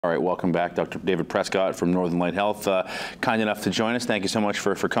All right, welcome back, Dr. David Prescott from Northern Light Health. Kind enough to join us. Thank you so much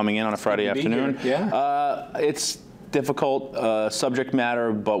for coming in on a Friday afternoon. Yeah. It's difficult subject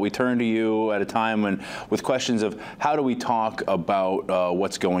matter, but we turn to you at a time when, with questions of how do we talk about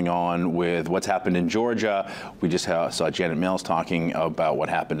what's going on with what's happened in Georgia. We just saw Janet Mills talking about what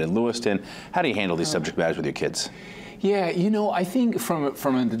happened in Lewiston. How do you handle these subject matters with your kids? Yeah, you know, I think from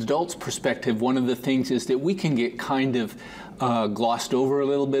an adult's perspective, one of the things is that we can get kind of glossed over a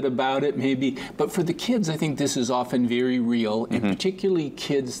little bit about it, maybe. But for the kids, I think this is often very real, and particularly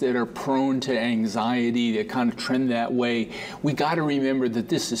kids that are prone to anxiety, that kind of trend that way. We got to remember that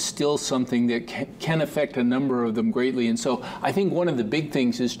this is still something that can affect a number of them greatly. And so I think one of the big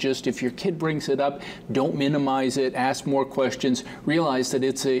things is just if your kid brings it up, don't minimize it, ask more questions, realize that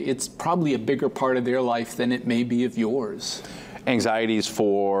it's probably a bigger part of their life than it may be of yours. Anxieties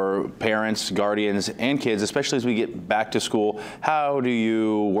for parents, guardians, and kids, especially as we get back to school. How do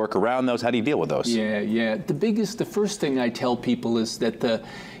you work around those? How do you deal with those? Yeah. The first thing I tell people is that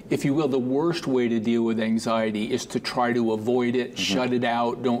if you will, the worst way to deal with anxiety is to try to avoid it, shut it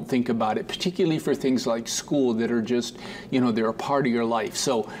out, don't think about it, particularly for things like school that are just, you know, they're a part of your life.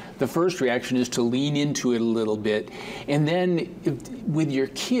 So the first reaction is to lean into it a little bit. And then with your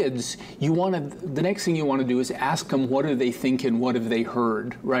kids, the next thing you want to do is ask them, what are they thinking? What have they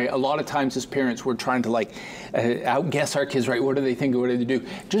heard, right? A lot of times as parents, we're trying to outguess our kids, right? What do they think? What do they do?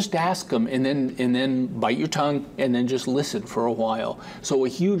 Just ask them and then bite your tongue and then just listen for a while. So a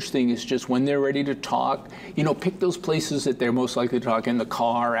huge thing is just when they're ready to talk, you know, pick those places that they're most likely to talk, in the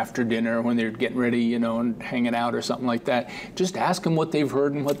car, after dinner, when they're getting ready, you know, and hanging out or something like that. Just ask them what they've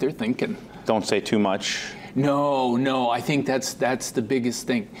heard and what they're thinking. Don't say too much. No, I think that's the biggest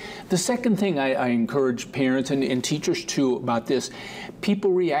thing. The second thing I encourage parents and teachers too about this,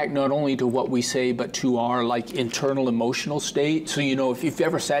 people react not only to what we say, but to our internal emotional state. So, you know, if you've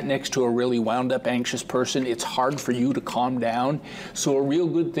ever sat next to a really wound up, anxious person, it's hard for you to calm down. So a real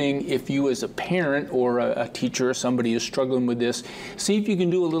good thing, if you as a parent or a teacher or somebody is struggling with this, see if you can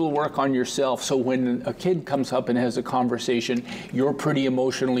do a little work on yourself. So when a kid comes up and has a conversation, you're pretty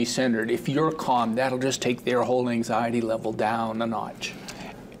emotionally centered. If you're calm, that'll just take their whole anxiety level down a notch.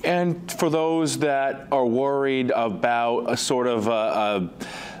 And for those that are worried about a sort of a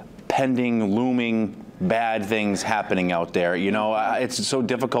pending, looming bad things happening out there, you know, it's so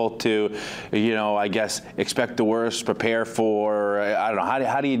difficult to, you know, I guess, expect the worst, prepare for, I don't know,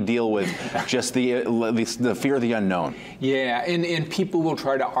 how do you deal with just the fear of the unknown? Yeah, and people will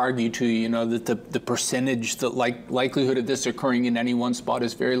try to argue to you know, that the percentage, the likelihood of this occurring in any one spot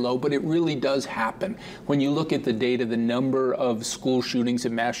is very low, but it really does happen. When you look at the data, the number of school shootings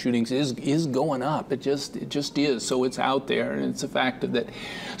and mass shootings is going up. It just is. So it's out there, and it's a fact of that.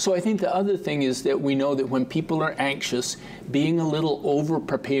 So I think the other thing is that we know that when people are anxious, being a little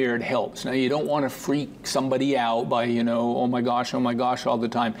over-prepared helps. Now, you don't want to freak somebody out by, you know, oh my gosh, all the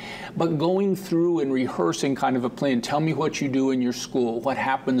time. But going through and rehearsing kind of a plan, tell me what you do in your school, what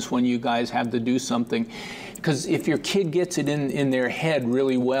happens when you guys have to do something. Because if your kid gets it in their head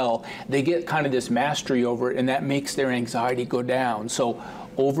really well, they get kind of this mastery over it, and that makes their anxiety go down. So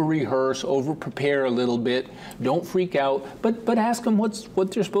over-rehearse, over-prepare a little bit. Don't freak out, but ask them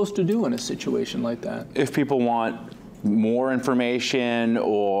what they're supposed to do in a situation like that. If people want more information,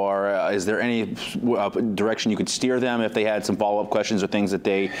 or is there any direction you could steer them if they had some follow-up questions or things that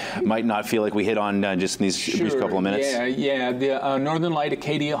they might not feel like we hit on just in these couple of minutes? Yeah. The Northern Light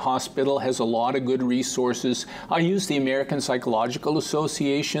Acadia Hospital has a lot of good resources. I use the American Psychological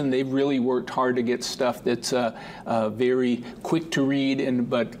Association. They've really worked hard to get stuff that's very quick to read,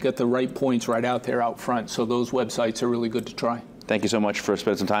 but get the right points right out there out front. So those websites are really good to try. Thank you so much for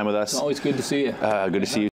spending some time with us. It's always good to see you. Good to see you.